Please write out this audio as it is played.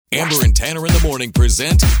Amber and Tanner in the morning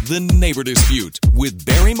present The Neighbor Dispute with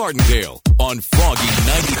Barry Martindale on Froggy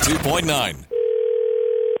 92.9.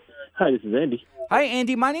 Hi, this is Andy. Hi,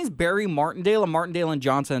 Andy. My name's Barry Martindale of Martindale &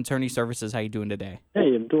 Johnson Attorney Services. How you doing today?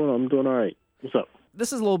 Hey, I'm doing all right. What's up?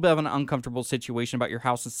 This is a little bit of an uncomfortable situation about your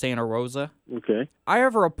house in Santa Rosa. Okay. I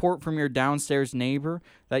have a report from your downstairs neighbor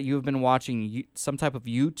that you have been watching some type of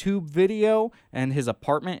YouTube video and his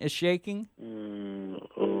apartment is shaking.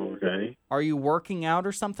 Okay. Are you working out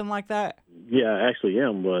or something like that? Yeah, I actually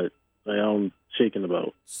am, but I'm shaking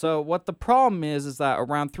about. So what the problem is that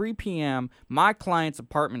around 3 p.m., my client's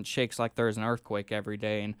apartment shakes like there's an earthquake every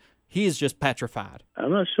day, and he is just petrified.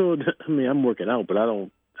 I'm not sure. I'm working out, but I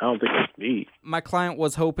don't think it's me. My client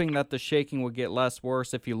was hoping that the shaking would get less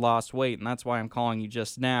worse if you lost weight, and that's why I'm calling you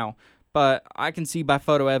just now. But I can see by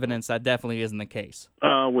photo evidence that definitely isn't the case.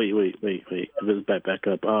 Wait. Let's back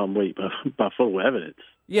up. By photo evidence.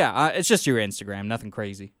 Yeah, it's just your Instagram, nothing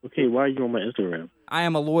crazy. Okay, why are you on my Instagram? I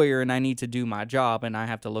am a lawyer, and I need to do my job, and I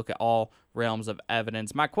have to look at all realms of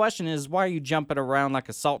evidence. My question is, why are you jumping around like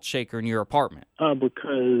a salt shaker in your apartment?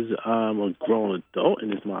 Because I'm a grown adult,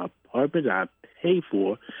 and it's my apartment I pay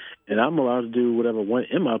for, and I'm allowed to do whatever I want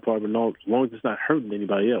in my apartment as long as it's not hurting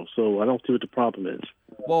anybody else. So I don't see what the problem is.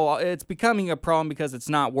 Well, it's becoming a problem because it's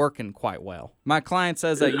not working quite well. My client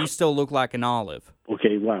says that you still look like an olive.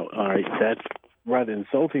 Okay, wow. All right, that's rather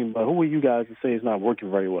insulting, but who are you guys to say it's not working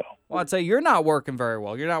very well? Well, I'd say you're not working very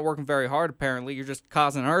well. You're not working very hard, apparently. You're just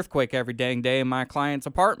causing an earthquake every dang day in my client's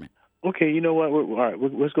apartment. Okay, you know what? All right,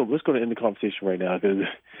 let's go to end the conversation right now because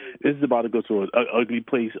this is about to go to an ugly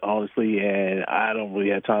place, honestly, and I don't really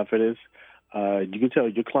have time for this. You can tell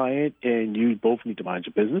your client, and you both need to mind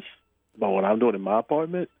your business about what I'm doing in my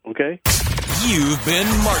apartment, okay? You've been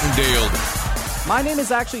Martindale. My name is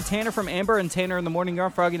actually Tanner from Amber and Tanner in the Morning. You're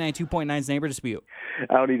on Froggy 92.9's Neighbor Dispute.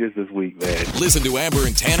 I don't need this week, man. Listen to Amber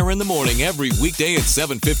and Tanner in the morning every weekday at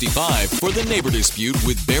 7:55 for The Neighbor Dispute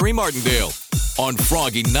with Barry Martindale on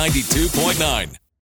Froggy 92.9.